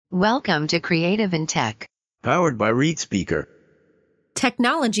Welcome to Creative and Tech. Powered by ReadSpeaker.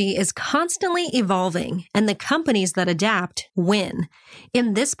 Technology is constantly evolving, and the companies that adapt win.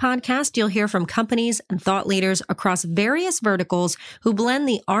 In this podcast, you'll hear from companies and thought leaders across various verticals who blend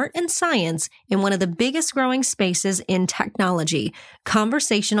the art and science in one of the biggest growing spaces in technology,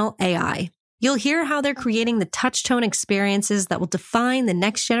 conversational AI. You'll hear how they're creating the touch-tone experiences that will define the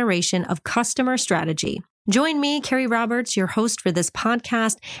next generation of customer strategy. Join me, Carrie Roberts, your host for this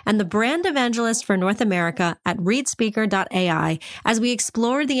podcast and the brand evangelist for North America at ReadSpeaker.ai as we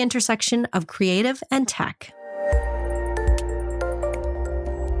explore the intersection of creative and tech.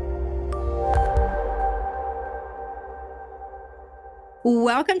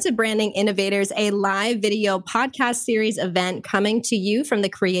 Welcome to Branding Innovators, a live video podcast series event coming to you from the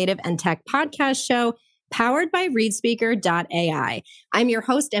Creative and Tech Podcast Show, powered by ReadSpeaker.ai. I'm your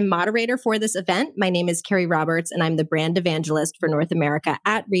host and moderator for this event. My name is Carrie Roberts, and I'm the brand evangelist for North America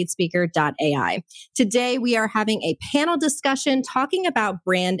at ReadSpeaker.ai. Today, we are having a panel discussion talking about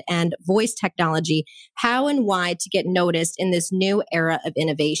brand and voice technology, how and why to get noticed in this new era of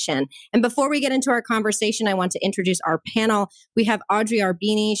innovation. And before we get into our conversation, I want to introduce our panel. We have Audrey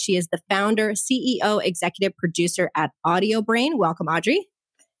Arbini. She is the founder, CEO, executive producer at AudioBrain. Welcome, Audrey.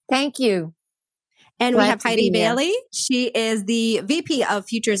 Thank you. And we have Heidi Bailey. She is the VP of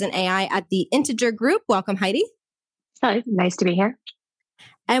Futures and AI at the Integer Group. Welcome, Heidi. Hi, nice to be here.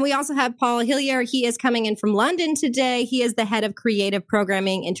 And we also have Paul Hillier. He is coming in from London today. He is the head of creative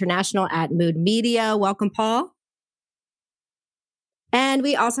programming international at Mood Media. Welcome, Paul. And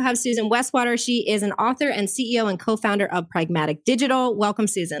we also have Susan Westwater. She is an author and CEO and co-founder of Pragmatic Digital. Welcome,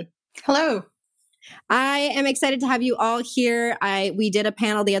 Susan. Hello. I am excited to have you all here. We did a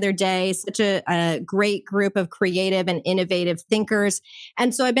panel the other day, such a great group of creative and innovative thinkers.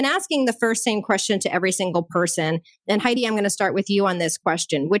 And so I've been asking the same question to every single person. And Heidi, I'm going to start with you on this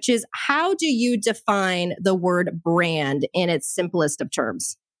question, which is, how do you define the word brand in its simplest of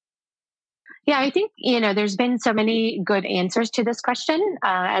terms? Yeah, I think, there's been so many good answers to this question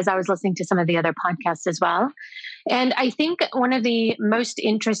as I was listening to some of the other podcasts as well. And I think one of the most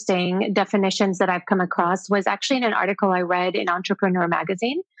interesting definitions that I've come across was actually in an article I read in Entrepreneur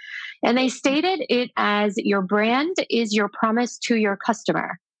Magazine. And they stated it as your brand is your promise to your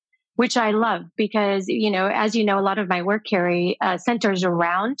customer, which I love because, as you know, a lot of my work, Carrie, centers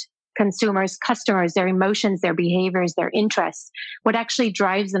around consumers, customers, their emotions, their behaviors, their interests, what actually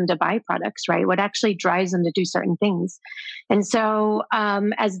drives them to buy products, right? What actually drives them to do certain things. And so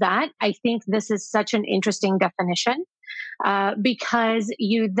as that, I think this is such an interesting definition because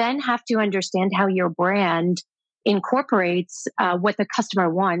you then have to understand how your brand incorporates what the customer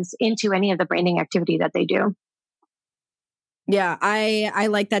wants into any of the branding activity that they do. Yeah, I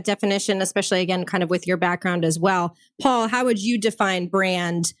like that definition, especially again, kind of with your background as well. Paul, how would you define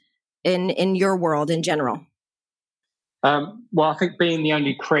brand in your world in general? Well, I think being the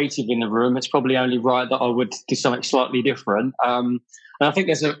only creative in the room, it's probably only right that I would do something slightly different. And I think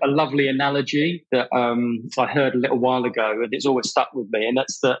there's a lovely analogy that I heard a little while ago, and it's always stuck with me. And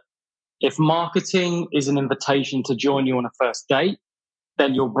that's that if marketing is an invitation to join you on a first date,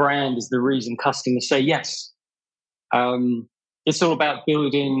 then your brand is the reason customers say yes. It's all about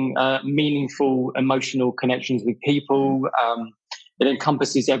building meaningful emotional connections with people. It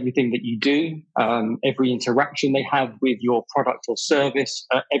encompasses everything that you do, every interaction they have with your product or service,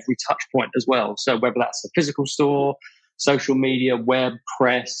 every touch point as well. So whether that's a physical store, social media, web,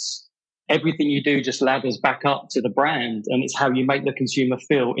 press, everything you do just ladders back up to the brand, and it's how you make the consumer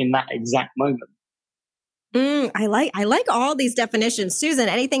feel in that exact moment. I like all these definitions. Susan,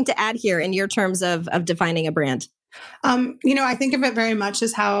 anything to add here in your terms of defining a brand? I think of it very much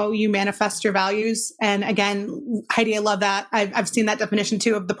as how you manifest your values. And again, Heidi, I love that. I've seen that definition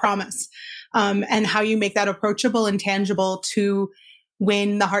too of the promise, and how you make that approachable and tangible to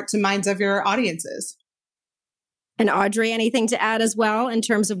win the hearts and minds of your audiences. And Audrey, anything to add as well in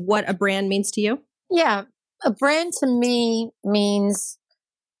terms of what a brand means to you? Yeah, a brand to me means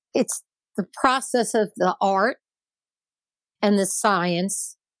it's the process of the art and the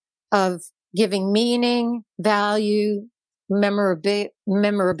science of giving meaning, value, memorability,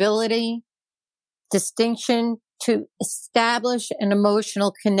 distinction to establish an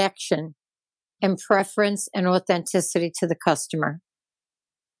emotional connection and preference and authenticity to the customer.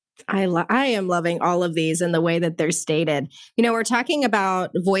 I am loving all of these and the way that they're stated. We're talking about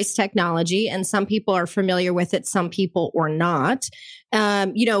voice technology, and some people are familiar with it, some people or not.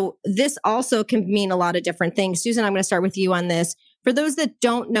 This also can mean a lot of different things. Susan, I'm going to start with you on this. For those that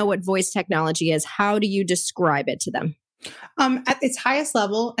don't know what voice technology is, how do you describe it to them? At its highest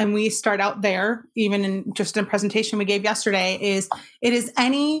level, and we start out there, even in just a presentation we gave yesterday, it is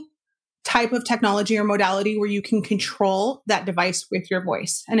any type of technology or modality where you can control that device with your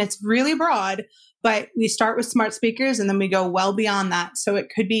voice. And it's really broad, but we start with smart speakers and then we go well beyond that. So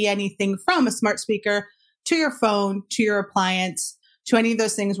it could be anything from a smart speaker to your phone, to your appliance, to any of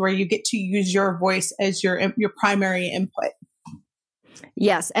those things where you get to use your voice as your primary input.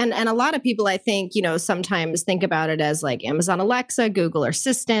 Yes. And a lot of people, I think, sometimes think about it as like Amazon Alexa, Google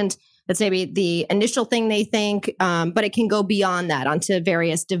Assistant. That's maybe the initial thing they think, but it can go beyond that onto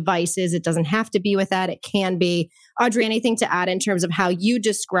various devices. It doesn't have to be with that. It can be. Audrey, anything to add in terms of how you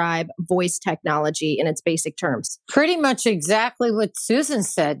describe voice technology in its basic terms? Pretty much exactly what Susan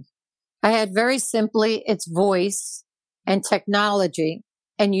said. I had very simply, it's voice and technology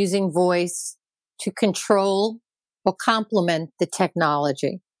and using voice to control or complement the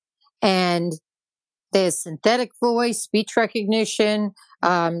technology. And there's synthetic voice, speech recognition,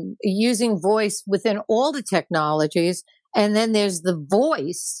 using voice within all the technologies. And then there's the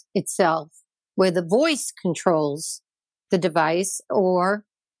voice itself, where the voice controls the device or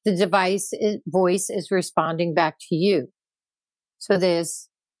the voice is responding back to you. So there's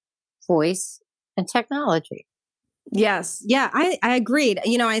voice and technology. Yes. Yeah, I agreed.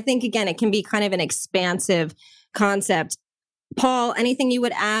 I think, again, it can be kind of an expansive concept. Paul, anything you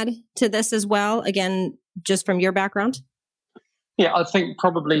would add to this as well? Again, just from your background? Yeah, I think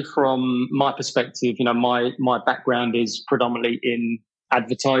probably from my perspective, my background is predominantly in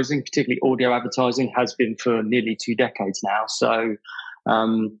advertising, particularly audio advertising, has been for nearly 2 decades now. So,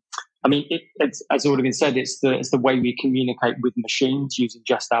 it's, as already been said, it's the way we communicate with machines using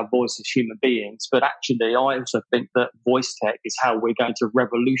just our voice as human beings. But actually, I also think that voice tech is how we're going to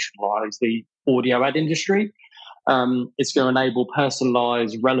revolutionize the audio ad industry. It's going to enable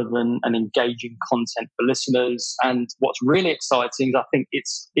personalized, relevant, and engaging content for listeners. And what's really exciting is I think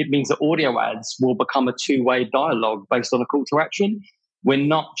it means that audio ads will become a two-way dialogue based on a call to action. We're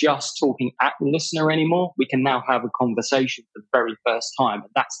not just talking at the listener anymore. We can now have a conversation for the very first time. And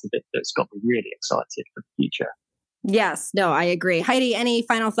that's the bit that's got me really excited for the future. Yes, no, I agree. Heidi, any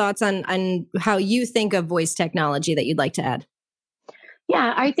final thoughts on how you think of voice technology that you'd like to add?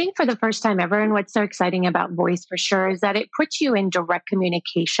 Yeah, I think for the first time ever, and what's so exciting about voice for sure is that it puts you in direct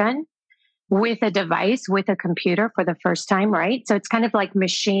communication with a device, with a computer for the first time, right? So it's kind of like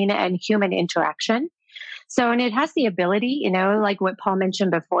machine and human interaction. So, and it has the ability, like what Paul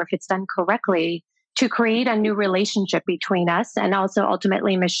mentioned before, if it's done correctly, to create a new relationship between us and also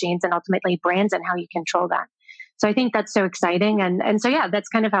ultimately machines and ultimately brands and how you control that. So I think that's so exciting. And so, yeah, that's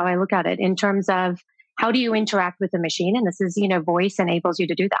kind of how I look at it in terms of how do you interact with the machine? And this is, voice enables you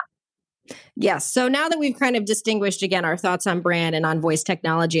to do that. Yes. So now that we've kind of distinguished, again, our thoughts on brand and on voice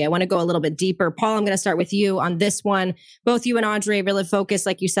technology, I want to go a little bit deeper. Paul, I'm going to start with you on this one. Both you and Audrey really focus,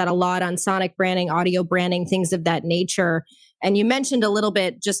 like you said, a lot on sonic branding, audio branding, things of that nature. And you mentioned a little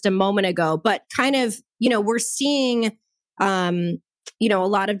bit just a moment ago, but kind of, we're seeing, a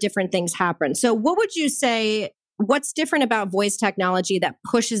lot of different things happen. So what would you say, what's different about voice technology that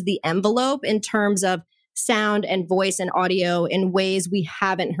pushes the envelope in terms of sound and voice and audio in ways we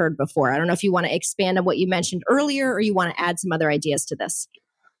haven't heard before? I don't know if you want to expand on what you mentioned earlier or you want to add some other ideas to this.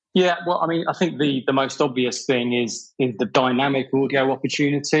 Yeah, well, I think the most obvious thing is the dynamic audio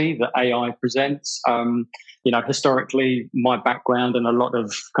opportunity that AI presents. Historically, my background and a lot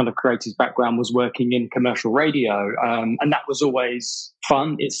of kind of creative background was working in commercial radio, and that was always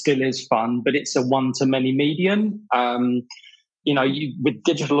fun. It still is fun, but it's a one-to-many medium. With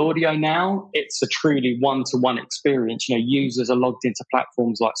digital audio now, it's a truly one-to-one experience. Users are logged into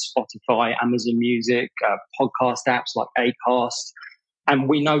platforms like Spotify, Amazon Music, podcast apps like Acast, and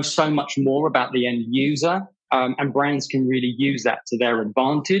we know so much more about the end user, and brands can really use that to their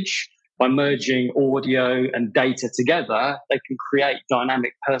advantage. By merging audio and data together, they can create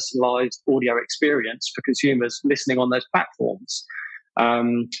dynamic, personalized audio experience for consumers listening on those platforms.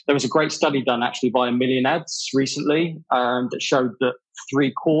 There was a great study done actually by A Million Ads recently that showed that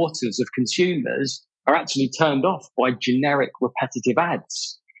 3/4 of consumers are actually turned off by generic repetitive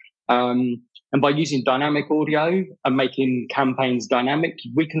ads. And by using dynamic audio and making campaigns dynamic,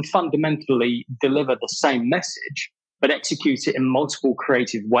 we can fundamentally deliver the same message, but execute it in multiple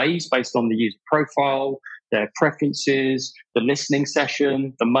creative ways based on the user profile, their preferences, the listening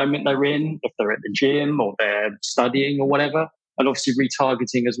session, the moment they're in, if they're at the gym or they're studying or whatever. And obviously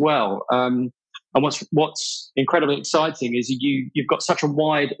retargeting as well. And what's incredibly exciting is you've got such a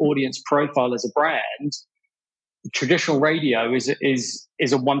wide audience profile as a brand. Traditional radio is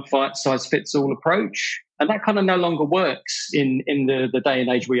a one-size-fits-all approach. And that kind of no longer works in the day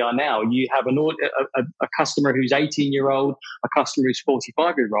and age we are now. You have a customer who's 18-year-old, a customer who's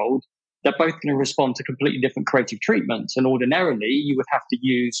 45-year-old. They're both going to respond to completely different creative treatments. And ordinarily, you would have to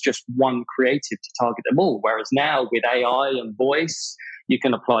use just one creative to target them all. Whereas now with AI and voice, you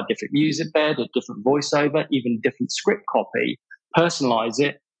can apply a different music bed, a different voiceover, even different script copy, personalize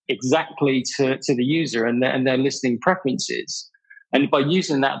it exactly to the user and their listening preferences. And by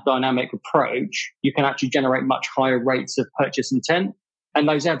using that dynamic approach, you can actually generate much higher rates of purchase intent. And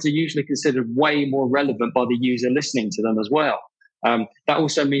those ads are usually considered way more relevant by the user listening to them as well. That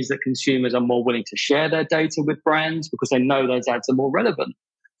also means that consumers are more willing to share their data with brands because they know those ads are more relevant.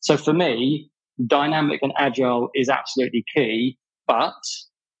 So for me, dynamic and agile is absolutely key, but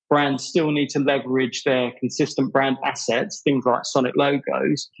brands still need to leverage their consistent brand assets, things like Sonic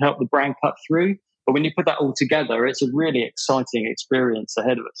logos, to help the brand cut through. But when you put that all together, it's a really exciting experience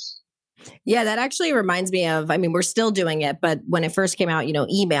ahead of us. Yeah, that actually reminds me of, I mean, we're still doing it, but when it first came out,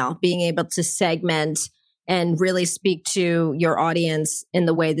 email, being able to segment and really speak to your audience in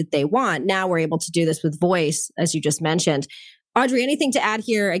the way that they want. Now we're able to do this with voice, as you just mentioned. Audrey, anything to add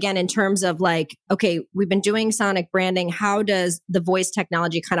here again in terms of like, okay, we've been doing sonic branding. How does the voice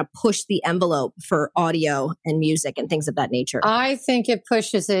technology kind of push the envelope for audio and music and things of that nature? I think it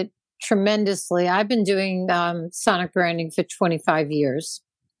pushes it tremendously. I've been doing sonic branding for 25 years.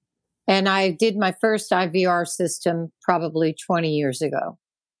 And I did my first IVR system probably 20 years ago.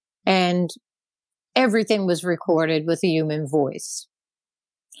 And everything was recorded with a human voice.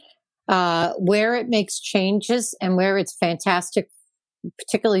 Where it makes changes and where it's fantastic,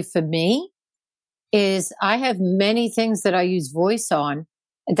 particularly for me, is I have many things that I use voice on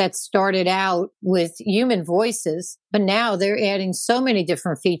that started out with human voices, but now they're adding so many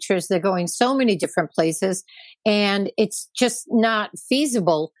different features. They're going so many different places, and it's just not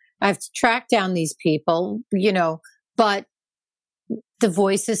feasible. I have to track down these people, but the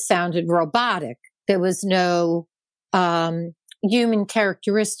voices sounded robotic. There was no human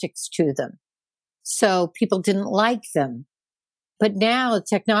characteristics to them. So people didn't like them. But now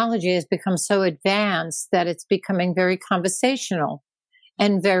technology has become so advanced that it's becoming very conversational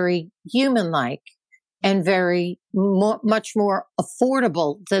and very human-like and very much more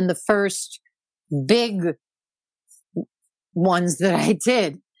affordable than the first big ones that I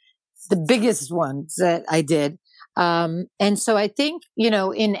did, the biggest ones that I did. And so I think,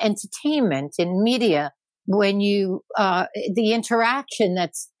 in entertainment, in media, when you, the interaction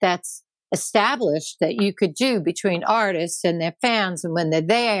that's established that you could do between artists and their fans and when they're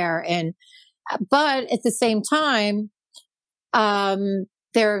there. But at the same time,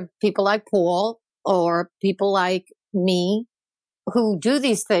 there are people like Paul or people like me who do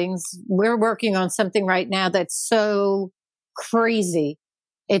these things. We're working on something right now that's so crazy.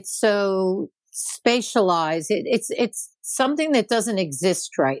 It's so spatialized. It's something that doesn't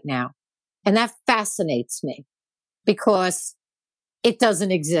exist right now. And that fascinates me because it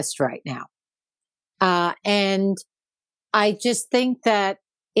doesn't exist right now. And I just think that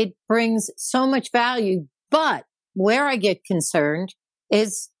it brings so much value. But where I get concerned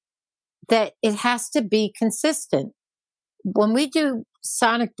is that it has to be consistent. When we do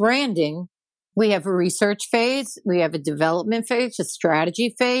sonic branding, we have a research phase, we have a development phase, a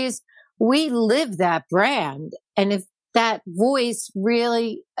strategy phase. We live that brand. And if that voice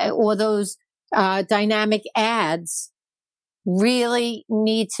really, or those dynamic ads really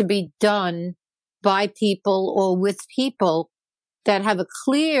need to be done by people or with people that have a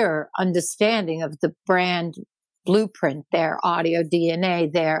clear understanding of the brand blueprint, their audio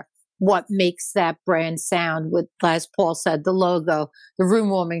DNA, their what makes that brand sound with, as Paul said, the logo, the room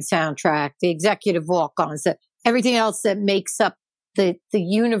warming soundtrack, the executive walk-ons, everything else that makes up the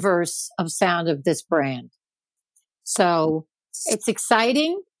universe of sound of this brand. So it's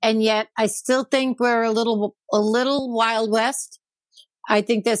exciting, and yet I still think we're a little Wild West. I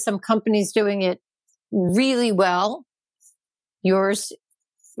think there's some companies doing it really well. Yours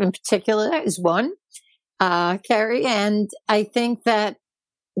in particular is one, Carrie, and I think that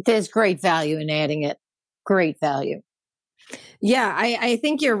there's great value in adding it. Great value. Yeah, I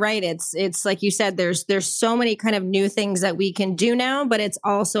think you're right. It's like you said, there's so many kind of new things that we can do now, but it's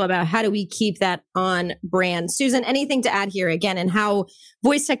also about how do we keep that on brand. Susan, anything to add here again, and how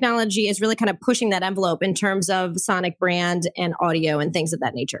voice technology is really kind of pushing that envelope in terms of sonic brand and audio and things of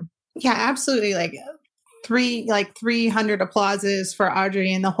that nature? Yeah, absolutely. Like 300 applauses for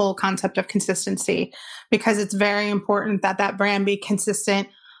Audrey and the whole concept of consistency, because it's very important that that brand be consistent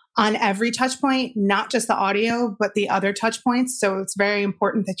on every touch point, not just the audio, but the other touch points. So it's very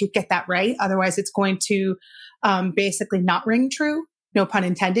important that you get that right. Otherwise, it's going to basically not ring true, no pun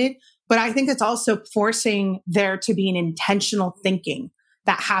intended. But I think it's also forcing there to be an intentional thinking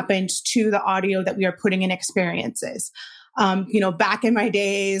that happens to the audio that we are putting in experiences. Back in my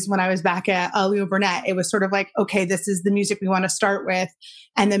days when I was back at Leo Burnett, it was sort of like, okay, this is the music we want to start with.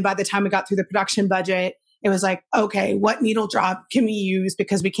 And then by the time we got through the production budget, it was like, okay, what needle drop can we use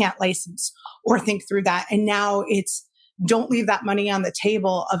because we can't license or think through that. And now it's don't leave that money on the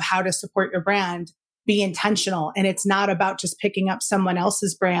table of how to support your brand. Be intentional. And it's not about just picking up someone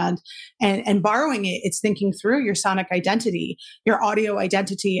else's brand and borrowing it. It's thinking through your sonic identity, your audio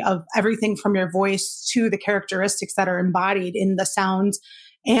identity of everything from your voice to the characteristics that are embodied in the sounds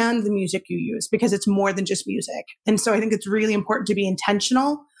and the music you use, because it's more than just music. And so I think it's really important to be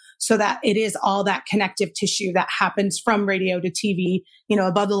intentional so that it is all that connective tissue that happens from radio to TV,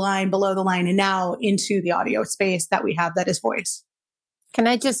 above the line, below the line, and now into the audio space that we have that is voice. Can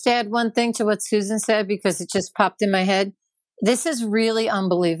I just add one thing to what Susan said because it just popped in my head? This is really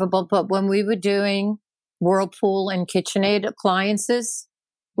unbelievable, but when we were doing Whirlpool and KitchenAid appliances,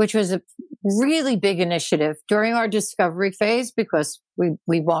 which was a really big initiative during our discovery phase because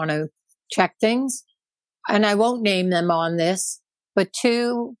we want to check things, and I won't name them on this, but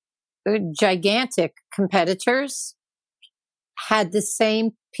two gigantic competitors had the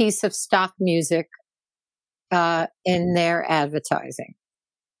same piece of stock music in their advertising.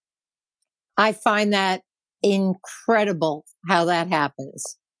 I find that incredible how that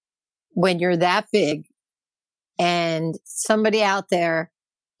happens when you're that big and somebody out there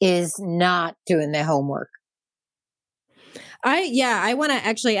is not doing their homework. I want to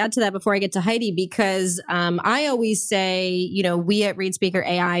actually add to that before I get to Heidi, because I always say, we at ReadSpeaker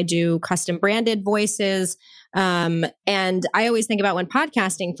AI do custom branded voices. And I always think about when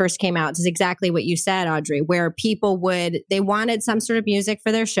podcasting first came out, is exactly what you said, Audrey, where people they wanted some sort of music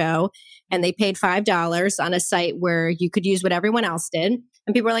for their show and they paid $5 on a site where you could use what everyone else did.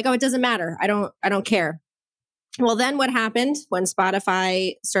 And people were like, oh, it doesn't matter. I don't care. Well, then what happened when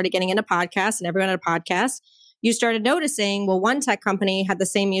Spotify started getting into podcasts and everyone had a podcast? You started noticing, well, one tech company had the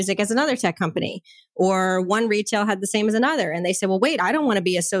same music as another tech company, or one retail had the same as another. And they said, well, wait, I don't want to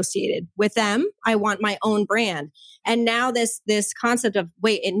be associated with them. I want my own brand. And now this concept of,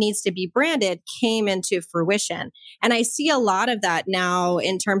 wait, it needs to be branded came into fruition. And I see a lot of that now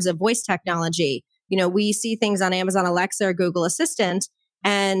in terms of voice technology. We see things on Amazon Alexa or Google Assistant,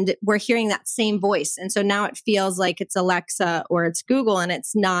 and we're hearing that same voice. And so now it feels like it's Alexa or it's Google and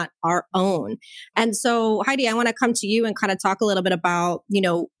it's not our own. And so, Heidi, I want to come to you and kind of talk a little bit about,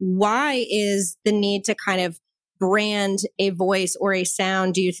 why is the need to kind of brand a voice or a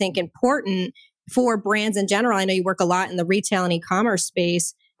sound, do you think, important for brands in general? I know you work a lot in the retail and e-commerce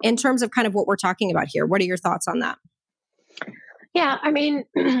space in terms of kind of what we're talking about here. What are your thoughts on that? Yeah, I mean,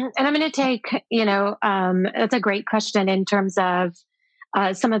 and I'm going to take, that's a great question in terms of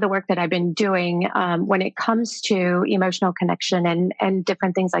some of the work that I've been doing when it comes to emotional connection and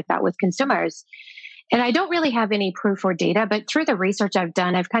different things like that with consumers. And I don't really have any proof or data, but through the research I've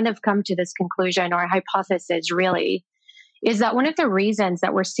done, I've kind of come to this conclusion or hypothesis really is that one of the reasons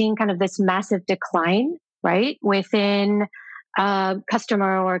that we're seeing kind of this massive decline, right, within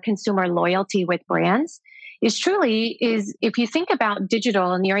customer or consumer loyalty with brands is if you think about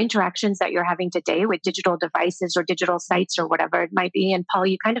digital and your interactions that you're having today with digital devices or digital sites or whatever it might be. And Paul,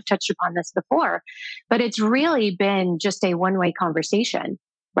 you kind of touched upon this before, but it's really been just a one-way conversation,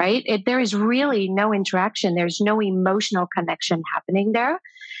 right? There is really no interaction. There's no emotional connection happening there.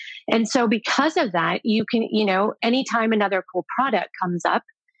 And so because of that, you can, anytime another cool product comes up,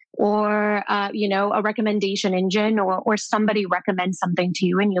 or, a recommendation engine or somebody recommends something to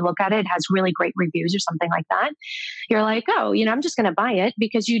you and you look at it has really great reviews or something like that. You're like, oh, I'm just going to buy it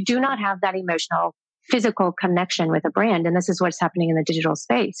because you do not have that emotional, physical connection with a brand. And this is what's happening in the digital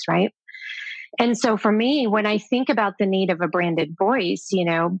space, right? And so for me, when I think about the need of a branded voice,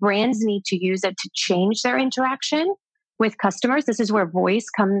 brands need to use it to change their interaction with customers. This is where voice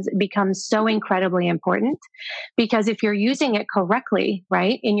becomes so incredibly important, because if you're using it correctly,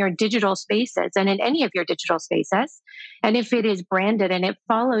 right, in your digital spaces and in any of your digital spaces, and if it is branded and it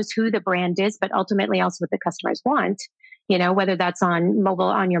follows who the brand is, but ultimately also what the customers want, whether that's on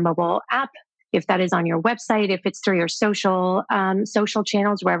your mobile app, if that is on your website, if it's through your social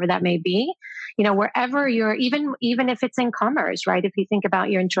channels, wherever that may be, wherever you're, even if it's in commerce, right? If you think about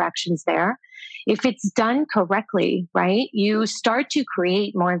your interactions there, if it's done correctly, right, you start to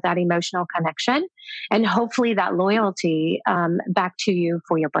create more of that emotional connection and hopefully that loyalty back to you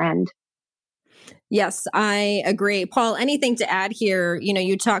for your brand. Yes, I agree. Paul, anything to add here?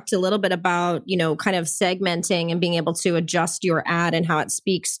 You talked a little bit about, kind of segmenting and being able to adjust your ad and how it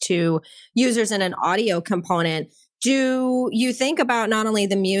speaks to users in an audio component. Do you think about not only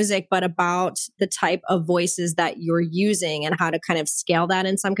the music, but about the type of voices that you're using and how to kind of scale that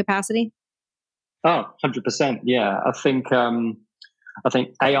in some capacity? Oh, 100%. Yeah. I think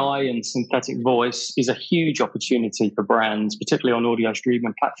AI and synthetic voice is a huge opportunity for brands, particularly on audio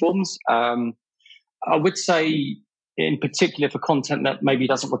streaming platforms. I would say, in particular, for content that maybe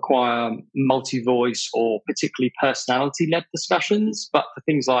doesn't require multi-voice or particularly personality-led discussions, but for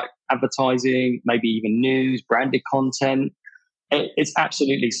things like advertising, maybe even news, branded content, it's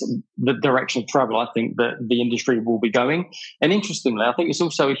absolutely the direction of travel I think that the industry will be going. And interestingly, I think it's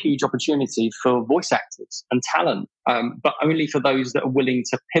also a huge opportunity for voice actors and talent, but only for those that are willing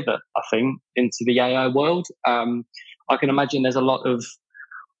to pivot, I think, into the AI world. I can imagine there's a lot of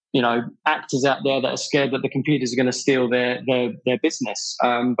actors out there that are scared that the computers are going to steal their business.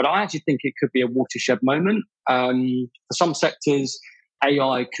 But I actually think it could be a watershed moment. For some sectors,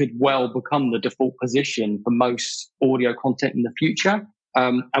 AI could well become the default position for most audio content in the future.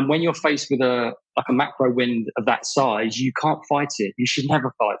 And when you're faced with a macro wind of that size, you can't fight it. You should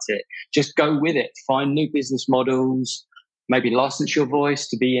never fight it. Just go with it. Find new business models. Maybe license your voice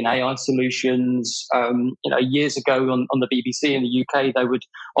to be in AI solutions. Years ago on the BBC in the UK, they would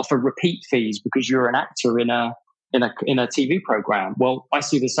offer repeat fees because you're an actor in a TV program. Well, I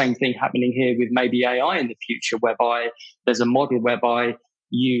see the same thing happening here with maybe AI in the future, whereby there's a model whereby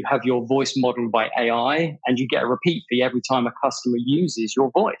you have your voice modeled by AI and you get a repeat fee every time a customer uses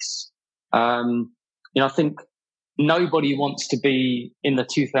your voice. I think nobody wants to be in the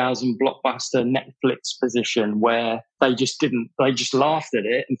 2000 blockbuster Netflix position where they just laughed at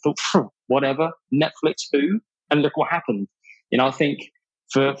it and thought, whatever, Netflix who? And look what happened. I think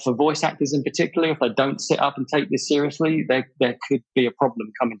for voice actors in particular, if they don't sit up and take this seriously, there could be a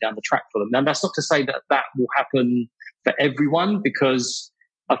problem coming down the track for them. Now, that's not to say that will happen for everyone, because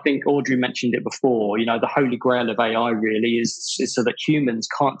I think Audrey mentioned it before, the holy grail of AI really is so that humans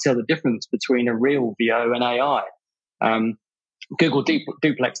can't tell the difference between a real VO and AI. Google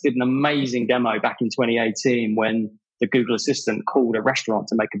Duplex did an amazing demo back in 2018 when the Google Assistant called a restaurant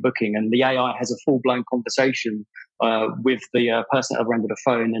to make a booking, and the AI has a full-blown conversation with the person at the other end of the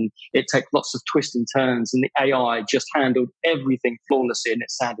phone, and it takes lots of twists and turns, and the AI just handled everything flawlessly, and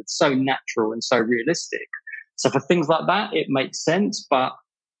it sounded so natural and so realistic. So for things like that, it makes sense, but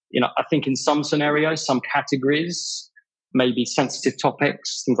I think in some scenarios, some categories, maybe sensitive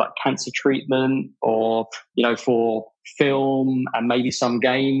topics, things like cancer treatment, or for film and maybe some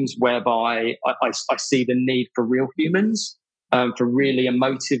games, whereby I see the need for real humans, for really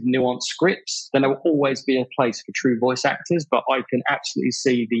emotive, nuanced scripts, then there will always be a place for true voice actors. But I can absolutely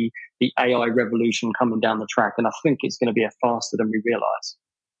see the AI revolution coming down the track, and I think it's going to be faster than we realize.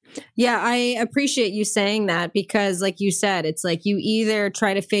 Yeah, I appreciate you saying that, because like you said, it's like you either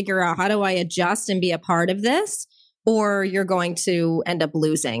try to figure out how do I adjust and be a part of this, or you're going to end up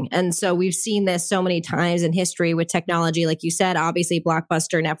losing. And so we've seen this so many times in history with technology. Like you said, obviously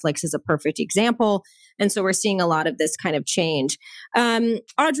Blockbuster, Netflix is a perfect example. And so we're seeing a lot of this kind of change.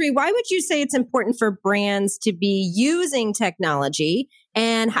 Audrey, why would you say it's important for brands to be using technology?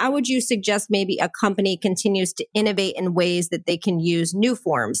 And how would you suggest maybe a company continues to innovate in ways that they can use new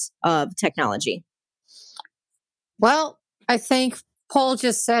forms of technology? Well, I think Paul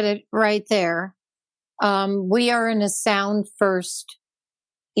just said it right there. We are in a sound first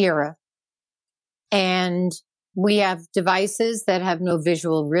era, and we have devices that have no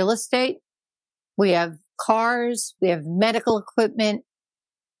visual real estate. We have cars, we have medical equipment.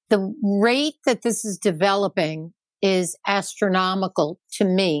 The rate that this is developing is astronomical to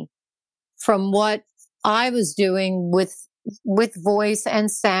me from what I was doing with voice and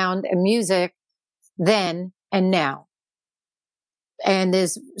sound and music then and now. And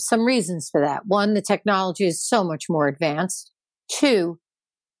there's some reasons for that. One, the technology is so much more advanced. Two,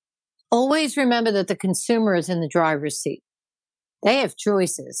 always remember that the consumer is in the driver's seat. They have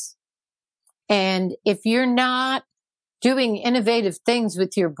choices. And if you're not doing innovative things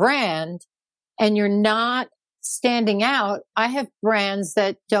with your brand and you're not standing out, I have brands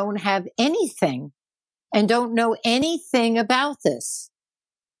that don't have anything and don't know anything about this.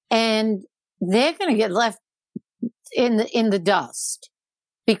 And they're going to get left in the dust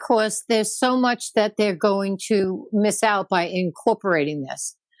because there's so much that they're going to miss out by incorporating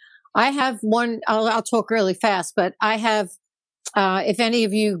this. I have one, I'll talk really fast, but I have, if any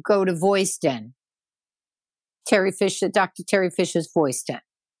of you go to Voice Den, Dr. Terry Fisher's Voice Den,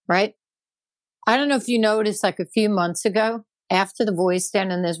 right? I don't know if you noticed, like a few months ago, after the Voice Den,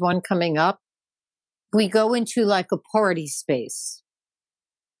 and there's one coming up, we go into like a party space.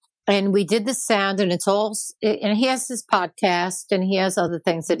 And we did the sound, and it's all, and he has his podcast and he has other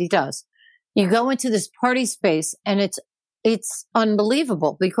things that he does. You go into this party space and it's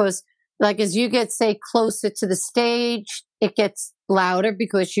unbelievable because like as you get, say, closer to the stage, it gets louder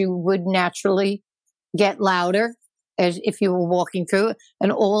because you would naturally get louder as if you were walking through.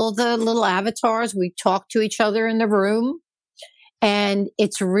 And all the little avatars, we talk to each other in the room. And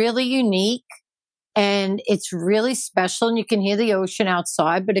it's really unique and it's really special. And you can hear the ocean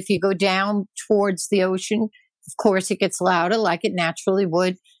outside. But if you go down towards the ocean, of course, it gets louder like it naturally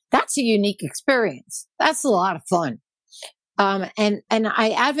would. That's a unique experience. That's a lot of fun. And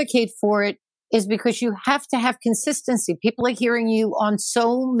I advocate for it is because you have to have consistency. People are hearing you on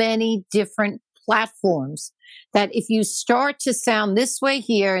so many different platforms that if you start to sound this way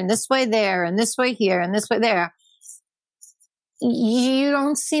here and this way there and this way here and this way there, you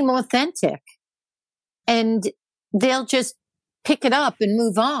don't seem authentic. And they'll just pick it up and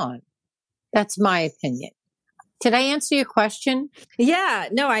move on. That's my opinion. Did I answer your question? Yeah,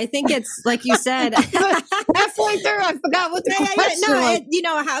 no, I think it's like you said. Halfway through, I forgot what the question was.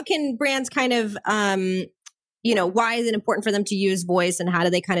 How can brands kind of, why is it important for them to use voice and how do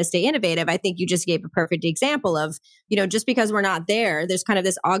they kind of stay innovative? I think you just gave a perfect example of, just because we're not there, there's kind of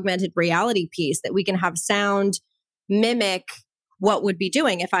this augmented reality piece that we can have sound mimic what would be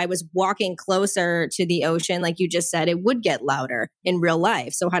doing. If I was walking closer to the ocean, like you just said, it would get louder in real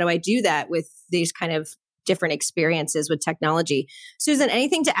life. So how do I do that with these kind of different experiences with technology? Susan,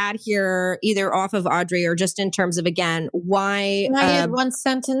 anything to add here, either off of Audrey or just in terms of, again, why? Can I add one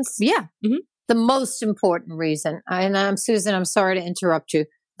sentence? Yeah. Mm-hmm. The most important reason, and Susan, I'm sorry to interrupt you.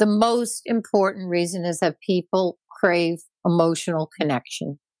 The most important reason is that people crave emotional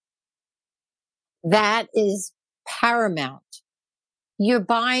connection. That is paramount. You're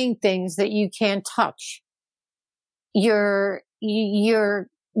buying things that you can't touch. You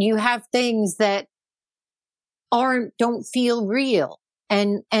have things that don't feel real.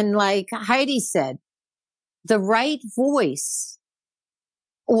 And like Heidi said, the right voice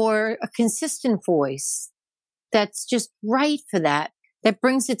or a consistent voice that's just right for that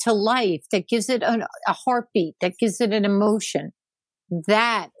brings it to life, that gives it a heartbeat, that gives it an emotion.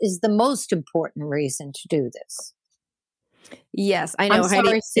 That is the most important reason to do this. Yes, I know,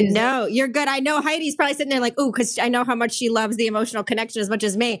 Heidi. No, you're good. I know Heidi's probably sitting there like, ooh, because I know how much she loves the emotional connection as much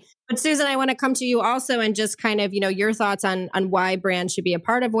as me. But Susan, I want to come to you also and just kind of, your thoughts on why brands should be a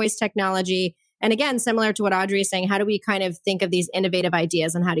part of voice technology. And again, similar to what Audrey is saying, how do we kind of think of these innovative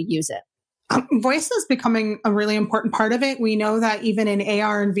ideas and how to use it? Voice is becoming a really important part of it. We know that even in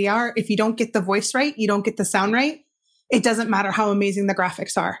AR and VR, if you don't get the voice right, you don't get the sound right, it doesn't matter how amazing the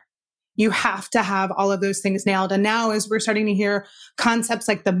graphics are. You have to have all of those things nailed. And now as we're starting to hear concepts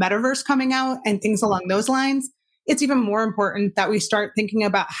like the metaverse coming out and things along those lines, it's even more important that we start thinking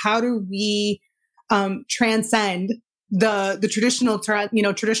about how do we transcend the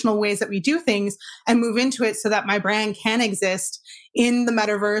traditional ways that we do things and move into it so that my brand can exist in the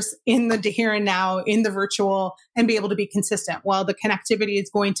metaverse, in the here and now, in the virtual, and be able to be consistent. Well, the connectivity is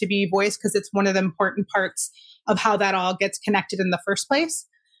going to be voice because it's one of the important parts of how that all gets connected in the first place.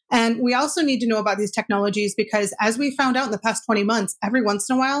 And we also need to know about these technologies because as we found out in the past 20 months, every once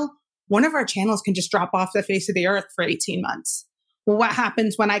in a while, one of our channels can just drop off the face of the earth for 18 months. Well, what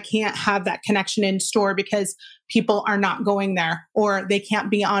happens when I can't have that connection in store because people are not going there or they can't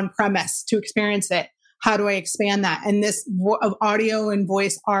be on premise to experience it? How do I expand that? And this audio and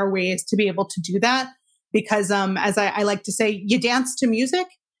voice are ways to be able to do that because as I like to say, you dance to music,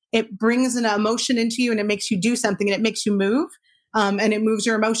 it brings an emotion into you and it makes you do something and it makes you move. And it moves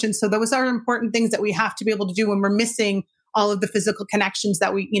your emotions. So those are important things that we have to be able to do when we're missing all of the physical connections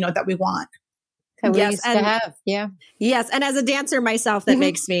that we want. That we used to have. Yeah. Yes. And as a dancer myself, that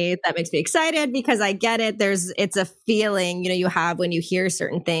makes me excited because I get it. It's a feeling, you have when you hear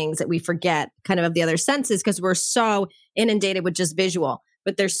certain things that we forget kind of the other senses because we're so inundated with just visual.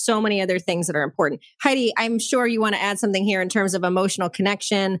 But there's so many other things that are important. Heidi, I'm sure you want to add something here in terms of emotional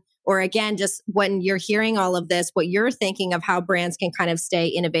connection. Or again, just when you're hearing all of this, what you're thinking of how brands can kind of stay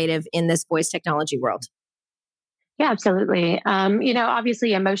innovative in this voice technology world. Yeah, absolutely. Obviously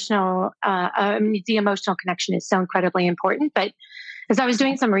the emotional connection is so incredibly important. But as I was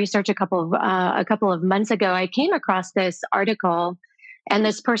doing some research a couple of months ago, I came across this article and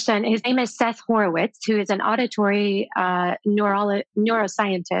this person, his name is Seth Horowitz, who is an auditory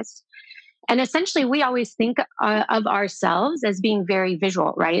neuroscientist. And essentially, we always think of ourselves as being very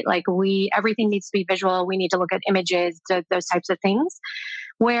visual, right? Like everything needs to be visual. We need to look at images, those types of things.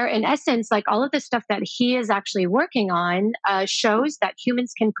 Where in essence, like all of the stuff that he is actually working on shows that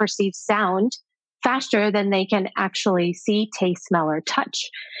humans can perceive sound faster than they can actually see, taste, smell, or touch.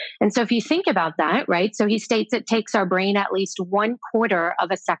 And so if you think about that, right? So he states it takes our brain at least 1/4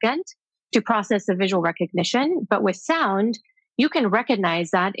 of a second to process the visual recognition. But with sound, you can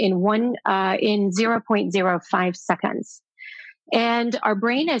recognize that in 0.05 seconds. And our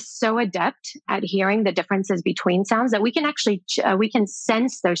brain is so adept at hearing the differences between sounds that we can actually we can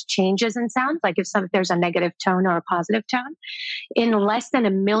sense those changes in sound, like if there's a negative tone or a positive tone, in less than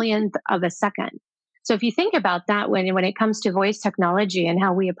a millionth of a second. So if you think about that, when it comes to voice technology and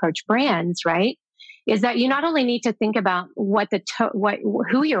how we approach brands, right, is that you not only need to think about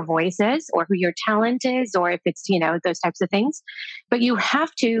who your voice is or who your talent is, or if it's, those types of things, but you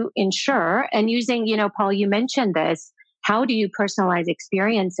have to ensure, and using, Paul, you mentioned this, how do you personalize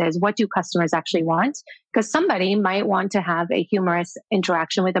experiences? What do customers actually want? Because somebody might want to have a humorous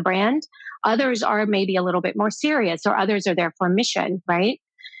interaction with a brand. Others are maybe a little bit more serious, or others are there for mission, right?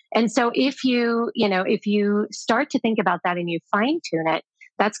 And so if you start to think about that and you fine tune it,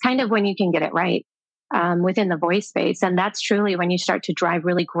 that's kind of when you can get it right within the voice space. And that's truly when you start to drive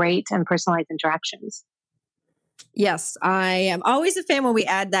really great and personalized interactions. Yes, I am always a fan when we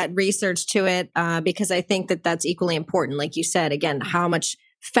add that research to it because I think that that's equally important. Like you said, again, how much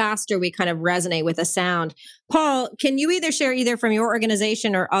faster we kind of resonate with a sound. Paul, can you either share either from your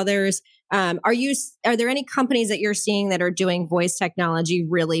organization or others? Are there any companies that you're seeing that are doing voice technology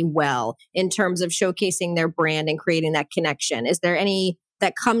really well in terms of showcasing their brand and creating that connection? Is there any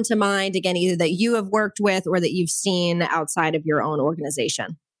that come to mind, again, either that you have worked with or that you've seen outside of your own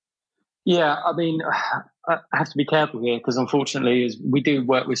organization? Yeah, I mean, I have to be careful here because unfortunately, we do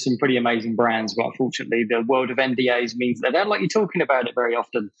work with some pretty amazing brands, but unfortunately, the world of NDAs means that they don't like you talking about it very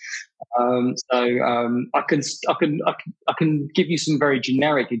often. I can give you some very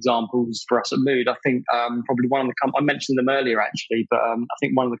generic examples for us at Mood. I think probably one of the I mentioned them earlier actually, but I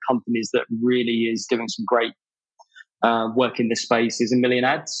think one of the companies that really is doing some great work in this space is A Million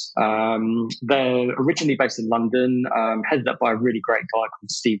Ads. They're originally based in London, headed up by a really great guy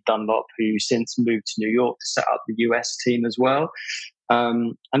called Steve Dunlop, who since moved to New York to set up the US team as well.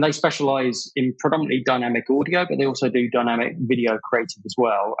 And they specialize in predominantly dynamic audio, but they also do dynamic video creative as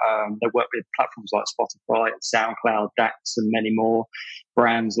well. They work with platforms like Spotify, SoundCloud, DAX, and many more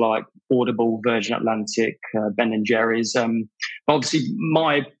brands like Audible, Virgin Atlantic, Ben & Jerry's. Obviously,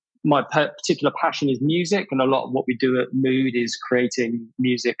 my particular passion is music, and a lot of what we do at Mood is creating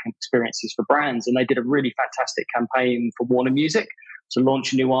music and experiences for brands. And they did a really fantastic campaign for Warner Music to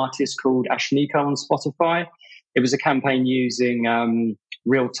launch a new artist called Ashnika on Spotify. It was a campaign using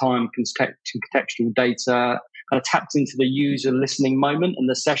real-time contextual data, kind of tapped into the user listening moment and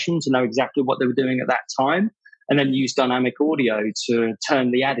the session to know exactly what they were doing at that time, and then used dynamic audio to turn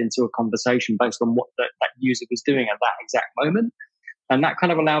the ad into a conversation based on what that user was doing at that exact moment. And that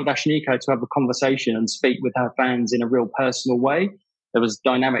kind of allowed Ashnika to have a conversation and speak with her fans in a real personal way. There was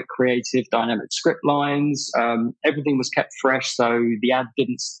dynamic creative, dynamic script lines. Everything was kept fresh, so the ad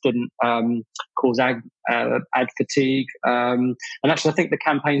didn't cause ad fatigue. And actually, I think the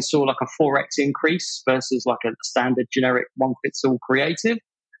campaign saw like a 4x increase versus like a standard generic one-fits-all creative.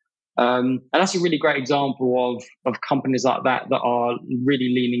 And that's a really great example of companies like that are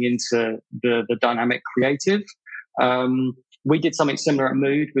really leaning into the dynamic creative. We did something similar at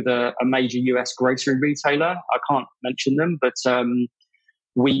Mood with a major US grocery retailer. I can't mention them, but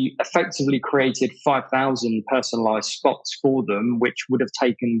we effectively created 5,000 personalized spots for them, which would have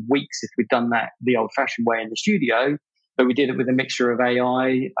taken weeks if we'd done that the old-fashioned way in the studio. But we did it with a mixture of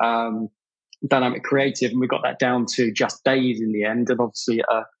AI, dynamic creative, and we got that down to just days in the end, and obviously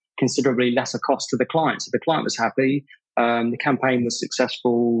a considerably lesser cost to the client. So the client was happy. The campaign was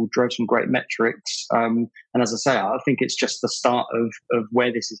successful, drove some great metrics. And as I say, I think it's just the start of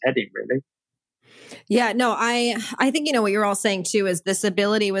where this is heading, really. Yeah, no, I think, what you're all saying too is this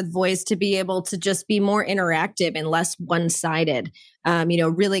ability with voice to be able to just be more interactive and less one-sided,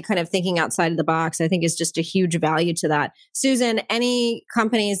 really kind of thinking outside of the box, I think is just a huge value to that. Susan, any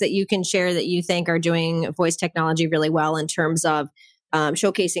companies that you can share that you think are doing voice technology really well in terms of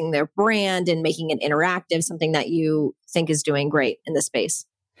showcasing their brand and making it interactive, something that you think is doing great in the space?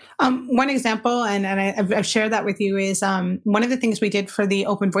 One example, and I've shared that with you, is one of the things we did for the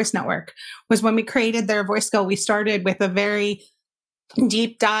Open Voice Network was when we created their voice skill, we started with a very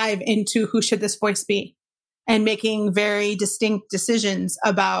deep dive into who should this voice be and making very distinct decisions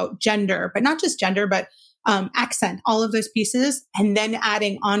about gender, but not just gender, but accent, all of those pieces, and then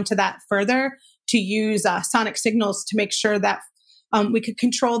adding on to that further to use sonic signals to make sure that we could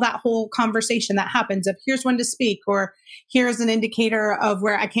control that whole conversation that happens of here's when to speak, or here's an indicator of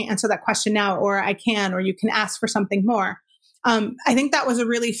where I can't answer that question now, or I can, or you can ask for something more. I think that was a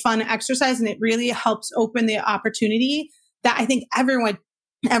really fun exercise, and it really helps open the opportunity that I think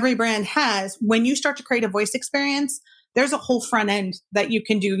every brand has when you start to create a voice experience there's a whole front end that you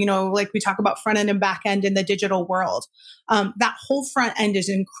can do, like we talk about front end and back end in the digital world. That whole front end is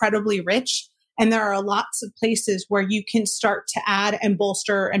incredibly rich. And there are lots of places where you can start to add and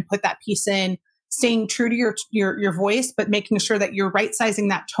bolster and put that piece in, staying true to your voice, but making sure that you're right sizing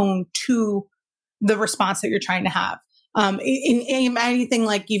that tone to the response that you're trying to have. In anything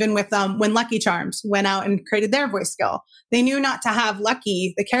like even with when Lucky Charms went out and created their voice skill, they knew not to have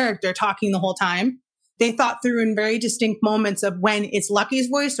Lucky, the character, talking the whole time. They thought through in very distinct moments of when it's Lucky's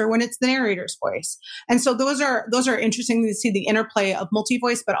voice or when it's the narrator's voice. And so those are interesting to see the interplay of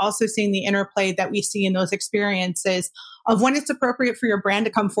multi-voice, but also seeing the interplay that we see in those experiences of when it's appropriate for your brand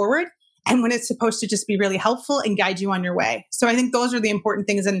to come forward and when it's supposed to just be really helpful and guide you on your way. So I think those are the important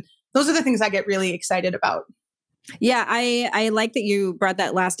things. And those are the things I get really excited about. Yeah, I like that you brought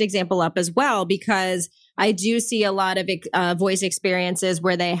that last example up as well, because I do see a lot of voice experiences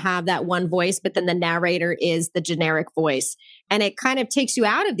where they have that one voice, but then the narrator is the generic voice. And it kind of takes you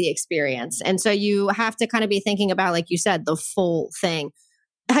out of the experience. And so you have to kind of be thinking about, like you said, the full thing.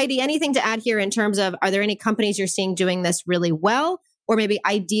 Heidi, anything to add here in terms of, are there any companies you're seeing doing this really well? Or maybe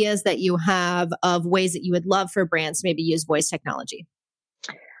ideas that you have of ways that you would love for brands to maybe use voice technology?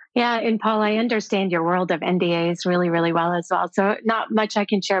 Yeah, and Paul, I understand your world of NDAs really, really well as well. So not much I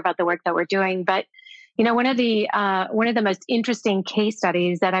can share about the work that we're doing, but one of the most interesting case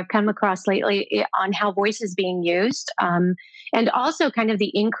studies that I've come across lately on how voice is being used, and also kind of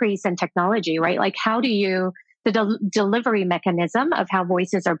the increase in technology, right? Like the delivery mechanism of how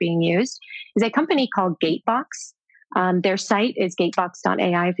voices are being used is a company called Gatebox. Their site is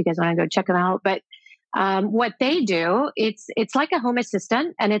gatebox.ai if you guys want to go check them out. But what they do, it's like a home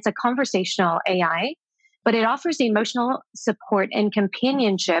assistant, and it's a conversational AI, but it offers emotional support and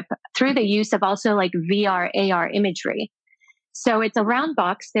companionship through the use of also like VR, AR imagery. So it's a round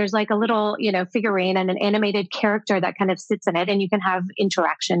box. There's like a little, figurine and an animated character that kind of sits in it, and you can have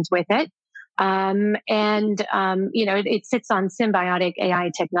interactions with it. It sits on symbiotic AI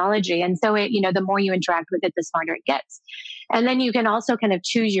technology. And so the more you interact with it, the smarter it gets. And then you can also kind of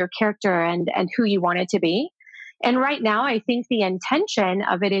choose your character and who you want it to be. And right now, I think the intention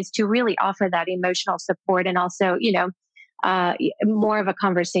of it is to really offer that emotional support and also, more of a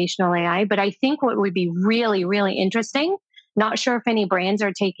conversational AI. But I think what would be really, really interesting, not sure if any brands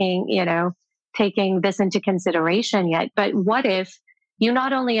are taking this into consideration yet, but what if you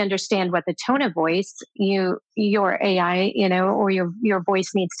not only understand what the tone of voice your AI, or your voice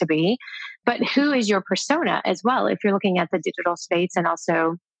needs to be, but who is your persona as well? If you're looking at the digital space and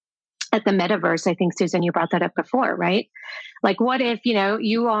also at the metaverse, I think, Susan, you brought that up before, right? Like, what if,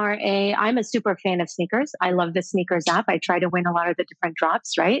 I'm a super fan of sneakers. I love the sneakers app. I try to win a lot of the different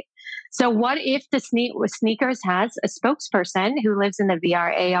drops, right? So what if the sneakers has a spokesperson who lives in the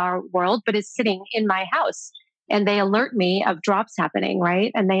VR, AR world, but is sitting in my house? And they alert me of drops happening,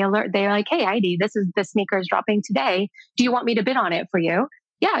 right? And they're like, hey, Heidi, this is the sneakers dropping today. Do you want me to bid on it for you?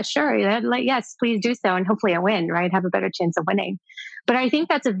 Yeah, sure. Yes, please do so. And hopefully I win, right? Have a better chance of winning. But I think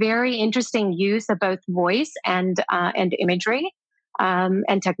that's a very interesting use of both voice and imagery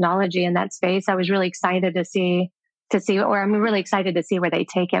and technology in that space. I was really excited I'm really excited to see where they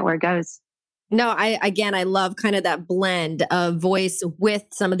take it, where it goes. No, I love kind of that blend of voice with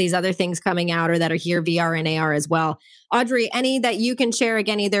some of these other things coming out or that are here, VR and AR as well. Audrey, any that you can share,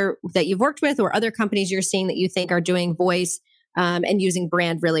 again, either that you've worked with or other companies you're seeing that you think are doing voice and using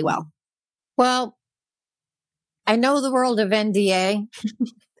brand really well? Well, I know the world of NDA.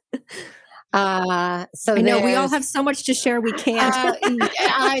 So I know we all have so much to share. We can't.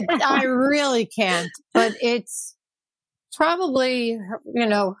 I really can't, but it's probably,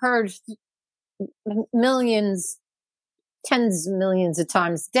 heard millions, tens of millions of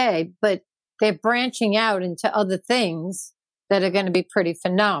times a day, but they're branching out into other things that are going to be pretty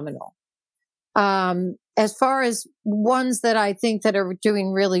phenomenal. As far as ones that I think that are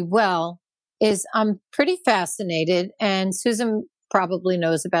doing really well is I'm pretty fascinated, and Susan probably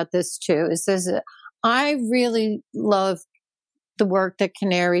knows about this too. It says, I really love the work that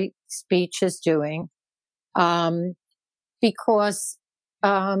Canary Speech is doing, because,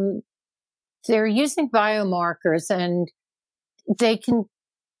 they're using biomarkers and they can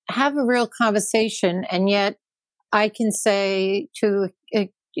have a real conversation. And yet I can say to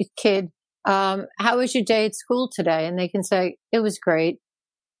a kid, how was your day at school today? And they can say, it was great.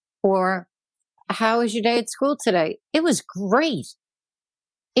 Or how was your day at school today? It was great.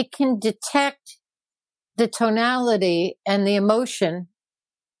 It can detect the tonality and the emotion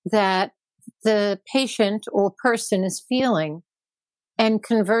that the patient or person is feeling and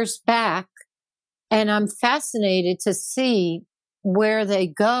converse back. And I'm fascinated to see where they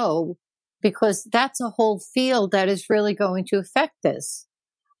go because that's a whole field that is really going to affect this.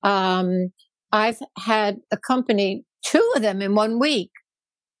 I've had a company, 2 of them in 1 week,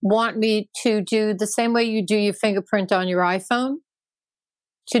 want me to do the same way you do your fingerprint on your iPhone,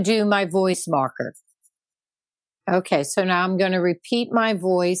 to do my voice marker. Okay, so now I'm going to repeat my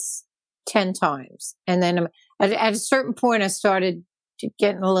voice 10 times. And then at a certain point, I started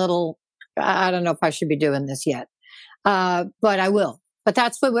getting a little, I don't know if I should be doing this yet, but I will. But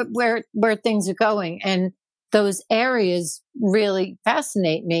that's where things are going. And those areas really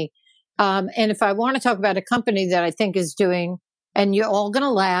fascinate me. And if I want to talk about a company that I think is doing, and you're all going to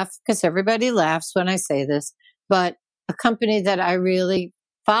laugh because everybody laughs when I say this, but a company that I really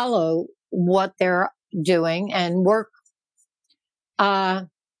follow what they're doing and work. I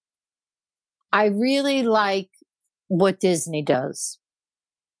really like what Disney does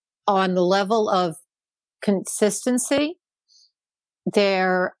on the level of consistency,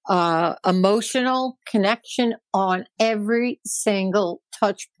 their emotional connection on every single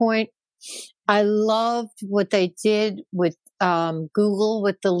touch point. I loved what they did with Google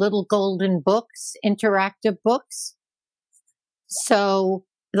with the little golden books, interactive books. So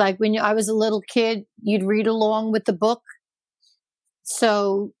like when I was a little kid, you'd read along with the book.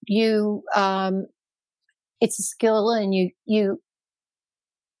 So you, it's a skill, and you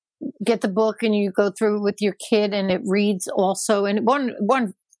get the book and you go through it with your kid, and it reads also, and it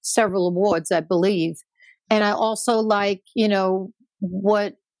won several awards, I believe. And I also like,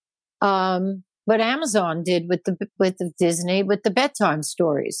 what Amazon did with the Disney, with the bedtime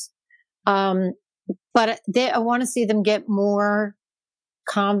stories. But I want to see them get more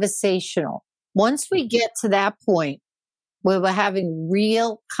conversational. Once we get to that point where we're having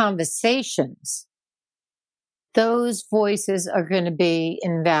real conversations, those voices are going to be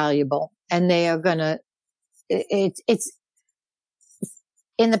invaluable, and they are going to, it's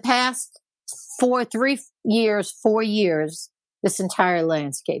in the past 4 years, this entire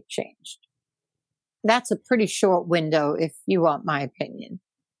landscape changed. That's a pretty short window, if you want my opinion.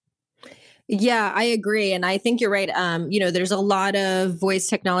 Yeah, I agree. And I think you're right. There's a lot of voice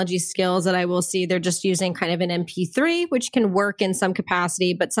technology skills that I will see. They're just using kind of an MP3, which can work in some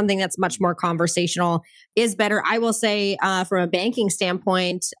capacity, but something that's much more conversational is better. I will say from a banking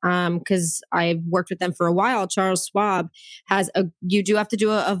standpoint, because I've worked with them for a while, Charles Schwab you do have to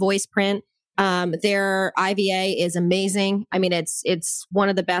do a voice print. Their IVA is amazing. I mean, it's one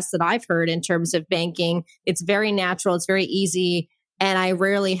of the best that I've heard in terms of banking. It's very natural. It's very easy. And I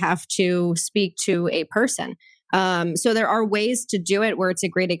rarely have to speak to a person. So there are ways to do it where it's a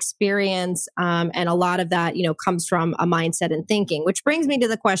great experience. And a lot of that, comes from a mindset and thinking, which brings me to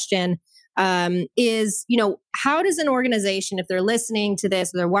the question is, how does an organization, if they're listening to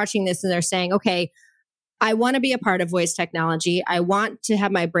this, or they're watching this and they're saying, okay, I want to be a part of voice technology. I want to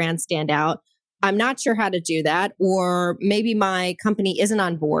have my brand stand out. I'm not sure how to do that, or maybe my company isn't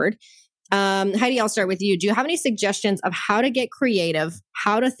on board. Heidi, I'll start with you. Do you have any suggestions of how to get creative,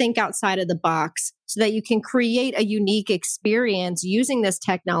 how to think outside of the box so that you can create a unique experience using this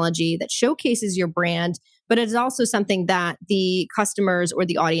technology that showcases your brand, but it's also something that the customers or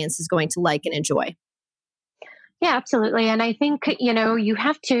the audience is going to like and enjoy? Yeah, absolutely. And I think, you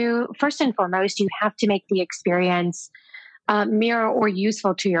have to, first and foremost, you have to make the experience mirror or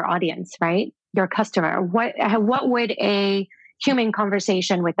useful to your audience, right? Your customer. What would a human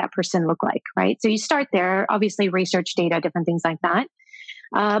conversation with that person look like, right? So you start there, obviously research data, different things like that.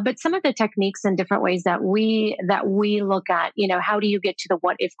 But some of the techniques and different ways that we look at, how do you get to the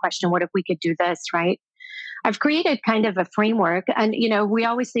what if question? What if we could do this, right? I've created kind of a framework, and we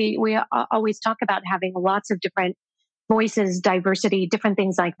always talk about having lots of different voices, diversity, different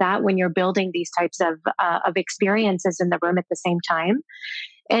things like that when you're building these types of experiences in the room at the same time.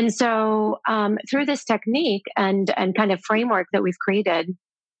 And so through this technique and kind of framework that we've created,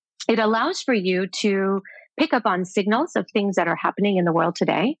 it allows for you to pick up on signals of things that are happening in the world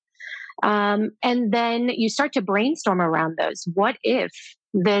today. And then you start to brainstorm around those. What if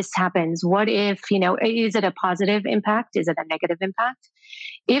this happens? What if, is it a positive impact? Is it a negative impact?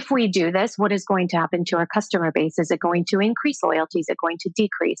 If we do this, what is going to happen to our customer base? Is it going to increase loyalty? Is it going to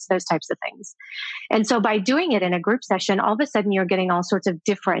decrease? Those types of things. And so by doing it in a group session, all of a sudden you're getting all sorts of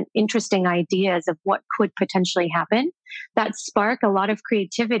different interesting ideas of what could potentially happen that spark a lot of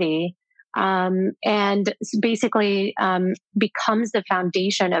creativity. And basically becomes the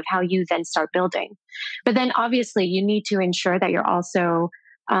foundation of how you then start building. But then obviously you need to ensure that you're also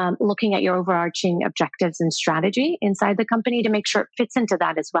looking at your overarching objectives and strategy inside the company to make sure it fits into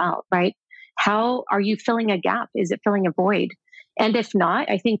that as well, right? How are you filling a gap? Is it filling a void? And if not,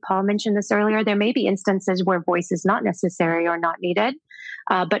 I think Paul mentioned this earlier, there may be instances where voice is not necessary or not needed.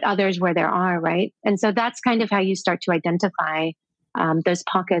 but others where there are, right? And so that's kind of how you start to identify those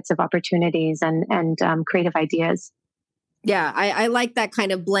pockets of opportunities and creative ideas. Yeah, I like that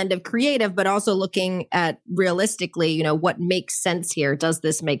kind of blend of creative, but also looking at realistically, what makes sense here? Does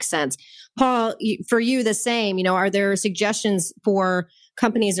this make sense? Paul, for you, the same, are there suggestions for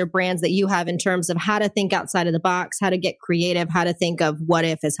companies or brands that you have in terms of how to think outside of the box, how to get creative, how to think of what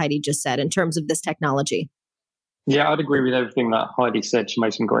if, as Heidi just said, in terms of this technology? Yeah, I'd agree with everything that Heidi said. She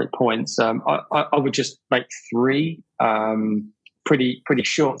made some great points. I would just make three pretty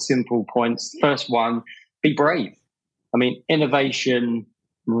short, simple points. First one, be brave. I mean, innovation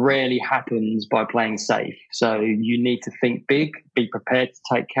rarely happens by playing safe. So you need to think big, be prepared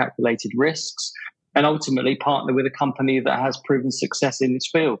to take calculated risks, and ultimately partner with a company that has proven success in this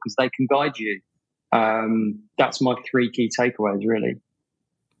field because they can guide you. That's my three key takeaways, really.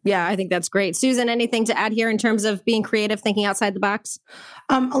 Yeah, I think that's great. Susan, anything to add here in terms of being creative, thinking outside the box?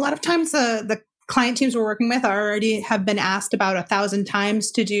 A lot of times the client teams we're working with already have been asked about 1,000 times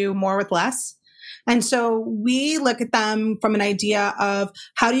to do more with less. And so we look at them from an idea of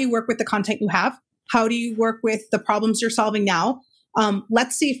how do you work with the content you have? How do you work with the problems you're solving now?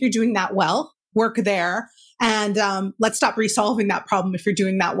 Let's see if you're doing that well. Work there. And let's stop resolving that problem if you're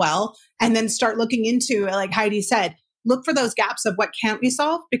doing that well. And then start looking into, like Heidi said, look for those gaps of what can't we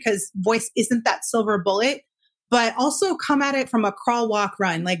solve, because voice isn't that silver bullet, but also come at it from a crawl, walk,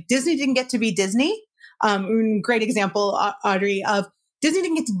 run. Like Disney didn't get to be Disney. Great example, Audrey, of Disney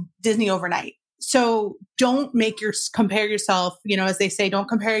didn't get to Disney overnight. So don't compare yourself, as they say, don't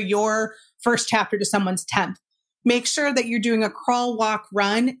compare your first chapter to someone's 10th. Make sure that you're doing a crawl, walk,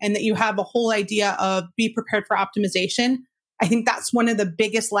 run, and that you have a whole idea of be prepared for optimization. I think that's one of the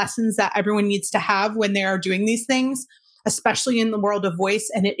biggest lessons that everyone needs to have when they are doing these things, especially in the world of voice.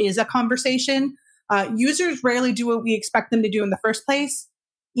 And it is a conversation. Users rarely do what we expect them to do in the first place,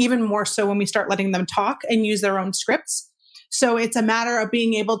 even more so when we start letting them talk and use their own scripts. So it's a matter of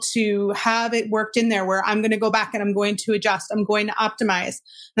being able to have it worked in there where I'm going to go back and I'm going to adjust, I'm going to optimize,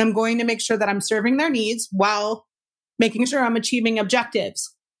 and I'm going to make sure that I'm serving their needs while making sure I'm achieving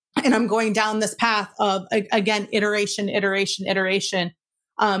objectives. And I'm going down this path of, again, iteration. And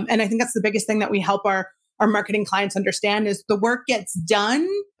I think that's the biggest thing that we help our marketing clients understand is the work gets done,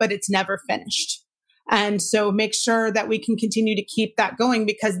 but it's never finished. And so make sure that we can continue to keep that going,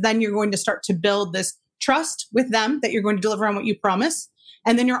 because then you're going to start to build this trust with them that you're going to deliver on what you promise.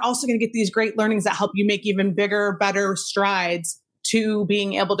 And then you're also going to get these great learnings that help you make even bigger, better strides to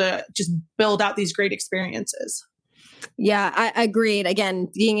being able to just build out these great experiences. Yeah, I agreed. Again,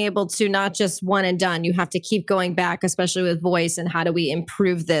 being able to not just one and done, you have to keep going back, especially with voice and how do we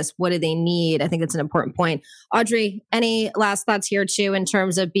improve this? What do they need? I think that's an important point. Audrey, any last thoughts here too, in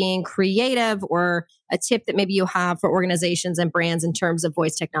terms of being creative or a tip that maybe you have for organizations and brands in terms of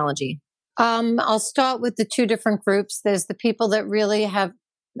voice technology? I'll start with the two different groups. There's the people that really have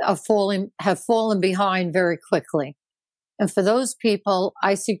fallen behind very quickly. And for those people,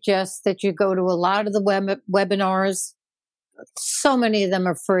 I suggest that you go to a lot of the webinars. So many of them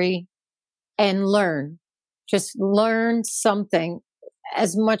are free, and learn. Just learn something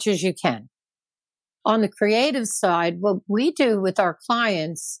as much as you can. On the creative side, what we do with our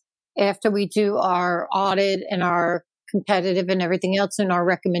clients after we do our audit and our competitive and everything else in our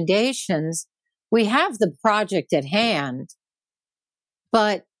recommendations, we have the project at hand,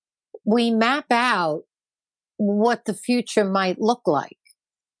 but we map out what the future might look like.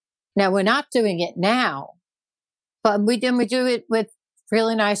 Now, we're not doing it now, but we do it with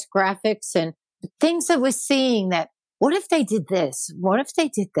really nice graphics and things that we're seeing that, what if they did this? What if they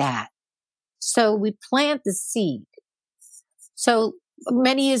did that? So we plant the seed. So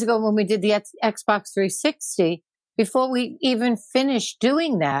many years ago when we did the Xbox 360, before we even finished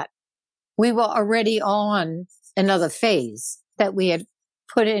doing that, we were already on another phase that we had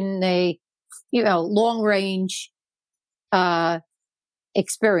put in a long range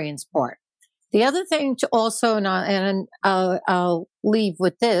experience part. The other thing to also, and I'll leave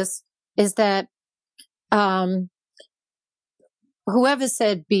with this, is that whoever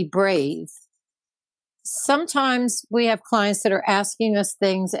said be brave, sometimes we have clients that are asking us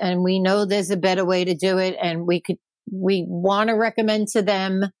things and we know there's a better way to do it, and we want to recommend to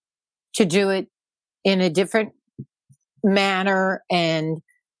them to do it in a different manner. And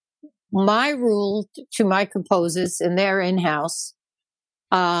my rule to my composers, and they're in-house,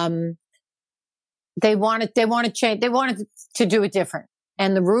 they want to change, they wanted to do it different.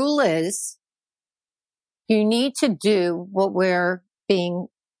 And the rule is you need to do what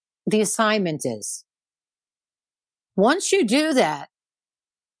the assignment is. Once you do that,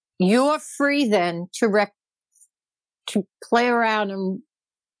 you're free then to play around and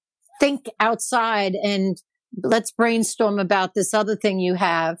think outside and let's brainstorm about this other thing you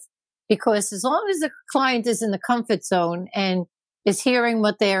have. Because as long as the client is in the comfort zone and is hearing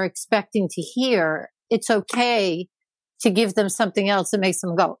what they're expecting to hear, it's okay to give them something else that makes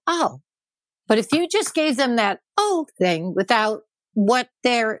them go, oh. But if you just gave them that thing without what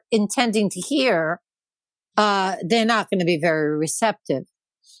they're intending to hear, they're not going to be very receptive.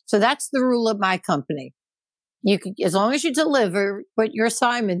 So that's the rule of my company. You can, as long as you deliver what your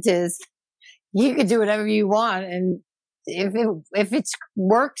assignment is, you can do whatever you want. And if it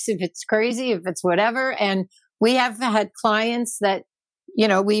works, if it's crazy, if it's whatever. And we have had clients that,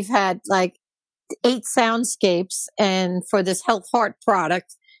 we've had like 8 soundscapes and for this Health Heart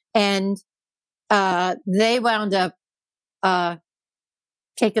product, and they wound up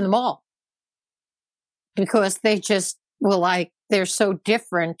taking them all because they just were like, they're so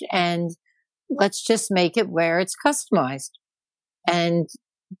different, and let's just make it where it's customized. And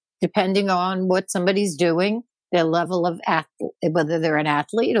depending on what somebody's doing, their level of whether they're an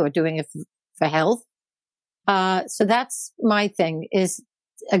athlete or doing it for health. So that's my thing is,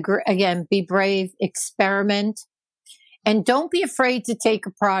 again, be brave, experiment, and don't be afraid to take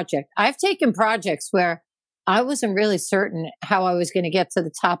a project. I've taken projects where I wasn't really certain how I was going to get to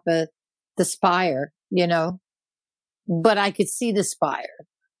the top of the spire, but I could see the spire,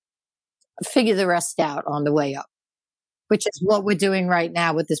 figure the rest out on the way up, which is what we're doing right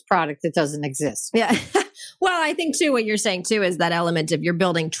now with this product that doesn't exist. Yeah. Well, I think too, what you're saying too is that element of you're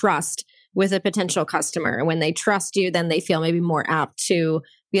building trust with a potential customer. And when they trust you, then they feel maybe more apt to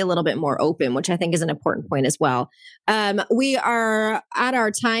be a little bit more open, which I think is an important point as well. We are at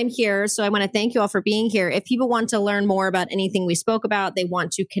our time here. So I want to thank you all for being here. If people want to learn more about anything we spoke about, they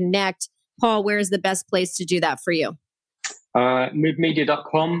want to connect, Paul, where is the best place to do that for you?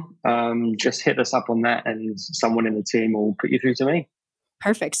 movemedia.com. Just hit us up on that and someone in the team will put you through to me.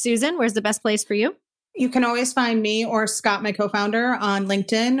 Perfect. Susan, where's the best place for you? You can always find me or Scott, my co-founder, on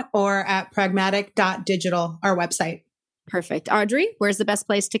LinkedIn or at pragmatic.digital, our website. Perfect. Audrey, where's the best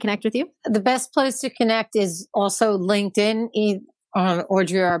place to connect with you? The best place to connect is also LinkedIn on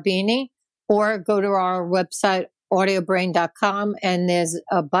Audrey Arbini, or go to our website, audiobrain.com, and there's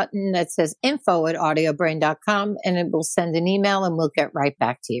a button that says info@audiobrain.com, and it will send an email and we'll get right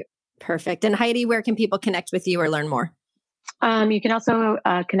back to you. Perfect. And Heidi, where can people connect with you or learn more? You can also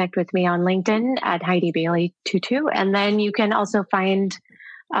connect with me on LinkedIn at Heidi Bailey 22. And then you can also find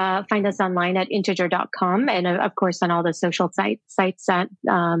us online at integer.com. And of course, on all the social sites at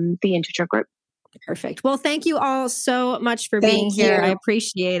the Integer Group. Perfect. Well, thank you all so much for being here. I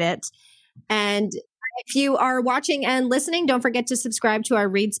appreciate it. And if you are watching and listening, don't forget to subscribe to our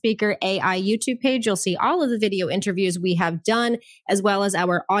ReadSpeaker AI YouTube page. You'll see all of the video interviews we have done, as well as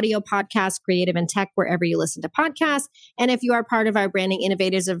our audio podcast, Creative and Tech, wherever you listen to podcasts. And if you are part of our Branding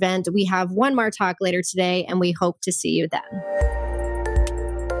Innovators event, we have one more talk later today, and we hope to see you then.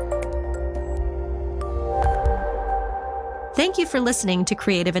 Thank you for listening to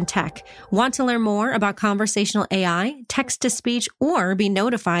Creative and Tech. Want to learn more about conversational AI, text-to-speech, or be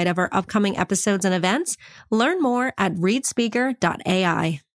notified of our upcoming episodes and events? Learn more at readspeaker.ai.